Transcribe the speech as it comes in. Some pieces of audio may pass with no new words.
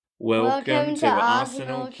Welcome to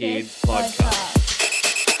Arsenal Kids Podcast.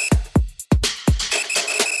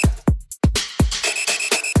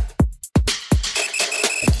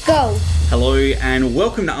 Go! Hello and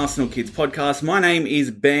welcome to Arsenal Kids Podcast. My name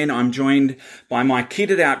is Ben. I'm joined by my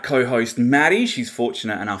kitted out co-host Maddie. She's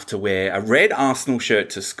fortunate enough to wear a red Arsenal shirt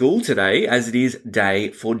to school today, as it is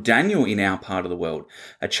Day for Daniel in our part of the world,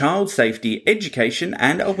 a Child Safety Education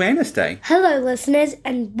and Awareness Day. Hello listeners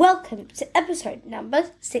and welcome to episode number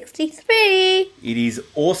 63. It is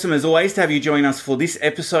awesome as always to have you join us for this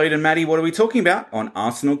episode. And Maddie, what are we talking about on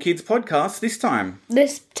Arsenal Kids Podcast this time?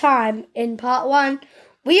 This time in part 1,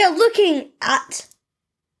 we are looking at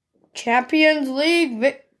Champions League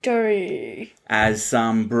victory. As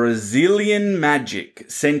some Brazilian magic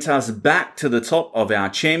sent us back to the top of our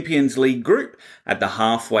Champions League group at the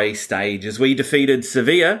halfway stage as we defeated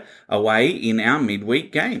Sevilla away in our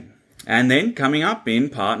midweek game. And then coming up in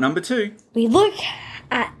part number 2, we look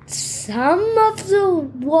at some of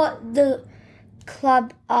what the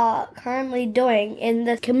club are currently doing in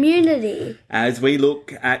the community. as we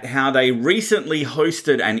look at how they recently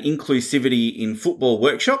hosted an inclusivity in football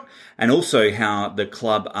workshop and also how the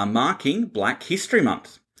club are marking Black History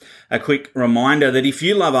Month. A quick reminder that if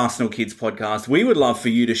you love Arsenal Kids Podcast, we would love for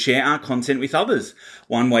you to share our content with others.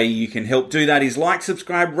 One way you can help do that is like,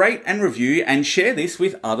 subscribe, rate and review and share this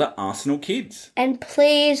with other Arsenal kids. And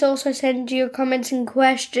please also send your comments and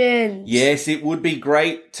questions. Yes, it would be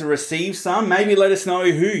great to receive some. Maybe let us know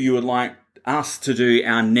who you would like us to do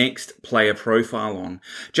our next player profile on.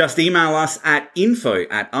 Just email us at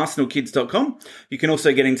info@arsenalkids.com. You can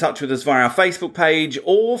also get in touch with us via our Facebook page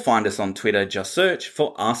or find us on Twitter. Just search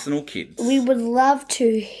for Arsenal Kids. We would love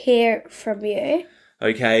to hear from you.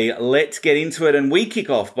 Okay, let's get into it, and we kick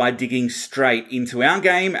off by digging straight into our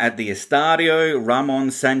game at the Estadio Ramon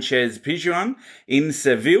Sanchez Pizjuan in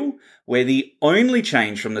Seville, where the only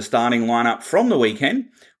change from the starting lineup from the weekend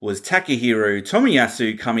was Takahiro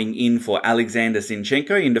Tomiyasu coming in for Alexander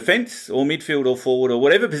Zinchenko in defence or midfield or forward or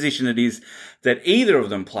whatever position it is that either of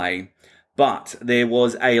them play. But there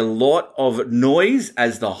was a lot of noise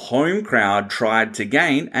as the home crowd tried to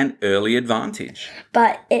gain an early advantage.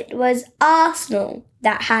 But it was Arsenal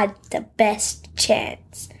that had the best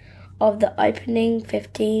chance of the opening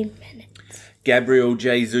 15 minutes. Gabriel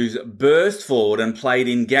Jesus burst forward and played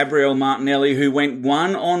in Gabriel Martinelli, who went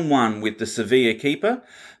one-on-one with the Sevilla keeper,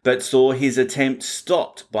 but saw his attempt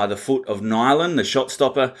stopped by the foot of Nyland, the shot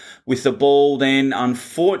stopper, with the ball then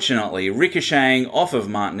unfortunately ricocheting off of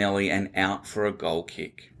Martinelli and out for a goal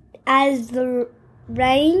kick. As the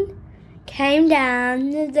rain came down,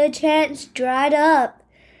 the chance dried up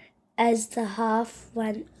as the half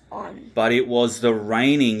went on. But it was the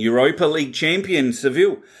reigning Europa League champion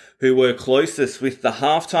Seville who were closest, with the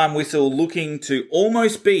halftime whistle looking to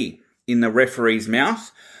almost be in the referee's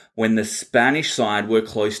mouth when the Spanish side were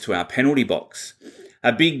close to our penalty box.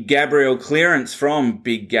 A big Gabriel clearance from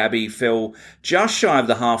Big Gabby fell just shy of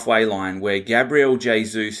the halfway line, where Gabriel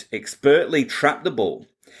Jesus expertly trapped the ball,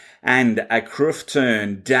 and a Cruyff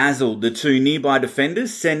turn dazzled the two nearby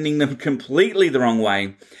defenders, sending them completely the wrong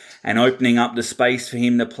way and opening up the space for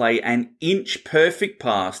him to play an inch-perfect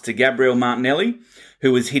pass to Gabriel Martinelli,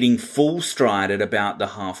 who was hitting full stride at about the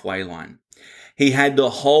halfway line. He had the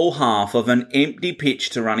whole half of an empty pitch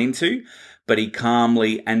to run into, but he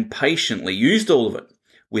calmly and patiently used all of it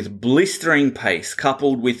with blistering pace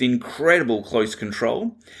coupled with incredible close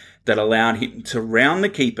control that allowed him to round the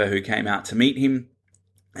keeper who came out to meet him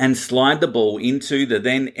and slide the ball into the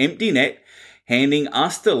then empty net, handing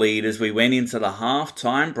us the lead as we went into the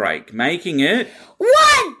half-time break, making it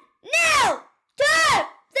 1-0 to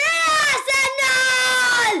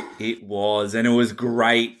Arsenal! It was, and it was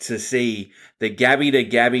great to see the Gabby to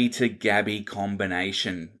Gabby to Gabby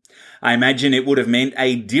combination. I imagine it would have meant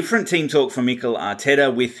a different team talk for Mikel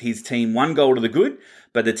Arteta with his team 1 goal to the good,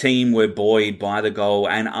 but the team were buoyed by the goal,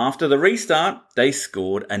 and after the restart, they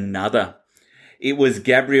scored another. It was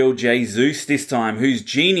Gabriel Jesus this time whose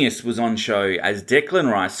genius was on show as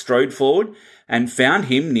Declan Rice strode forward and found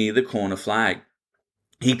him near the corner flag.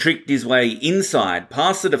 He tricked his way inside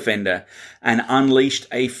past the defender and unleashed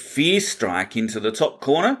a fierce strike into the top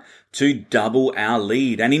corner to double our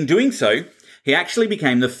lead. And in doing so, he actually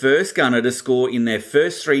became the first gunner to score in their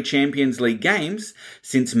first 3 Champions League games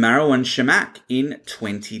since Marouane Chamakh in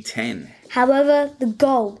 2010. However, the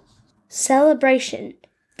goal celebration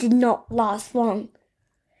did not last long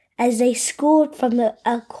as they scored from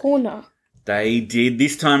a corner. They did.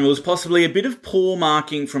 This time it was possibly a bit of poor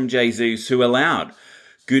marking from Jesus, who allowed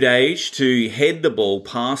Goodage to head the ball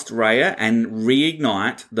past Raya and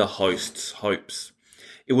reignite the hosts' hopes.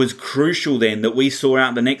 It was crucial then that we saw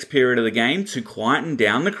out the next period of the game to quieten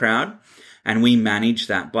down the crowd, and we managed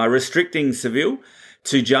that by restricting Seville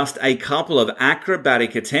to just a couple of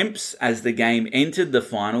acrobatic attempts as the game entered the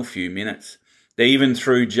final few minutes. They even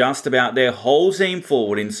threw just about their whole team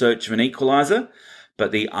forward in search of an equaliser,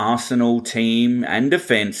 but the Arsenal team and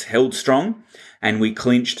defence held strong, and we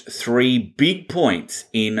clinched 3 big points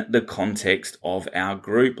in the context of our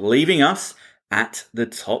group, leaving us at the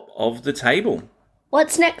top of the table.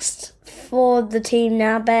 What's next for the team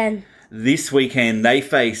now, Ben? This weekend, they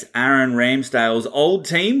face Aaron Ramsdale's old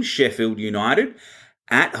team, Sheffield United,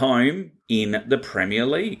 at home in the Premier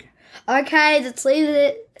League. Okay, let's leave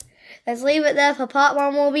it there for part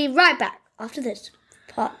 1. We'll be right back after this,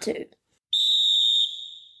 part 2.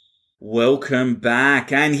 Welcome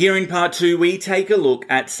back. And here in part 2, we take a look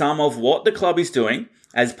at some of what the club is doing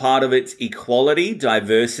as part of its equality,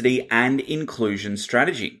 diversity and inclusion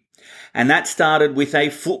strategy. And that started with a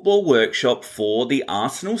football workshop for the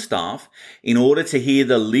Arsenal staff in order to hear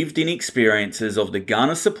the lived-in experiences of the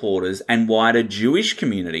Gunner supporters and wider Jewish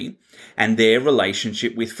community and their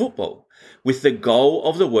relationship with football, with the goal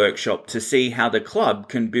of the workshop to see how the club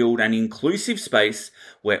can build an inclusive space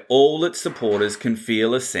where all its supporters can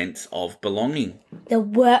feel a sense of belonging. The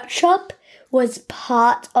workshop was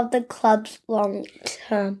part of the club's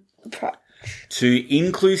long-term approach to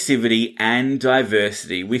inclusivity and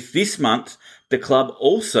diversity, with this month the club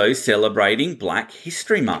also celebrating Black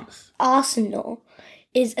History Month. Arsenal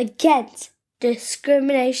is against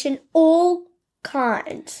discrimination all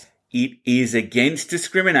kinds. It is against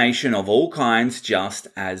discrimination of all kinds, just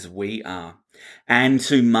as we are. And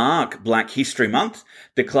to mark Black History Month,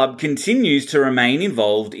 the club continues to remain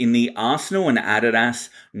involved in the Arsenal and Adidas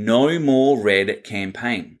No More Red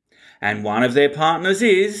campaign. And one of their partners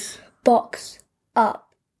is Box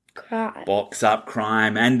Up Crime. Box Up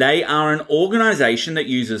Crime. And they are an organisation that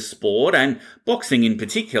uses sport, and boxing in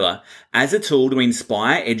particular, as a tool to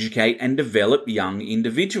inspire, educate and develop young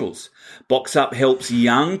individuals. Box Up helps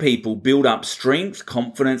young people build up strength,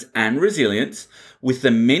 confidence and resilience, with the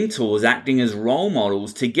mentors acting as role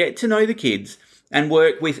models to get to know the kids and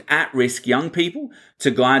work with at-risk young people to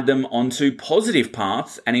guide them onto positive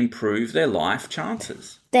paths and improve their life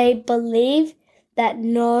chances. They believe that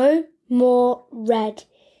No More Red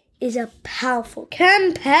is a powerful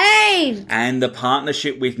campaign. And the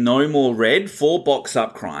partnership with No More Red for Box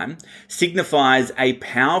Up Crime signifies a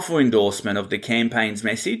powerful endorsement of the campaign's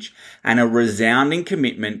message and a resounding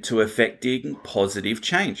commitment to effecting positive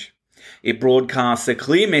change. It broadcasts a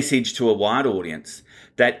clear message to a wide audience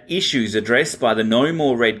that issues addressed by the No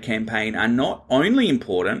More Red campaign are not only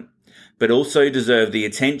important, but also deserve the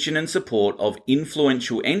attention and support of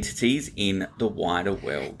influential entities in the wider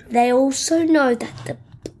world. They also know that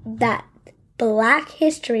Black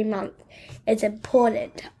History Month is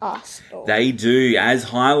important to us. They do, as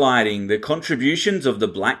highlighting the contributions of the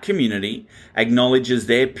Black community acknowledges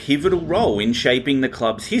their pivotal role in shaping the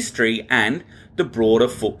club's history and the broader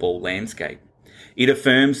football landscape. It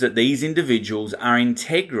affirms that these individuals are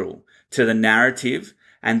integral to the narrative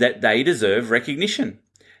and that they deserve recognition.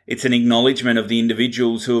 It's an acknowledgement of the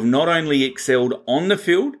individuals who have not only excelled on the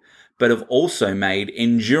field, but have also made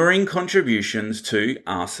enduring contributions to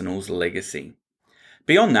Arsenal's legacy.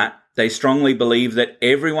 Beyond that, they strongly believe that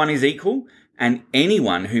everyone is equal and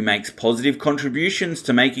anyone who makes positive contributions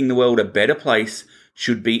to making the world a better place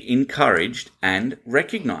should be encouraged and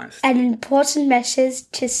recognised. An important message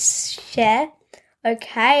to share.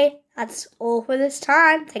 Okay, that's all for this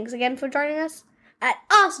time. Thanks again for joining us at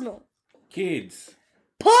Arsenal Kids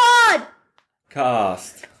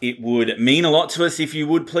Podcast. It would mean a lot to us if you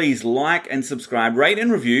would please like and subscribe, rate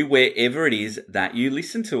and review wherever it is that you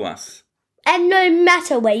listen to us. And no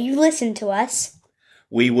matter where you listen to us,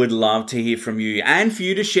 we would love to hear from you and for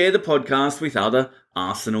you to share the podcast with other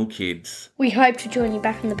Arsenal kids. We hope to join you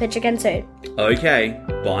back on the pitch again soon. Okay,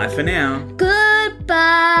 bye for now.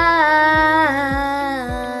 Goodbye.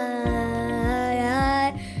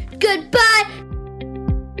 Goodbye.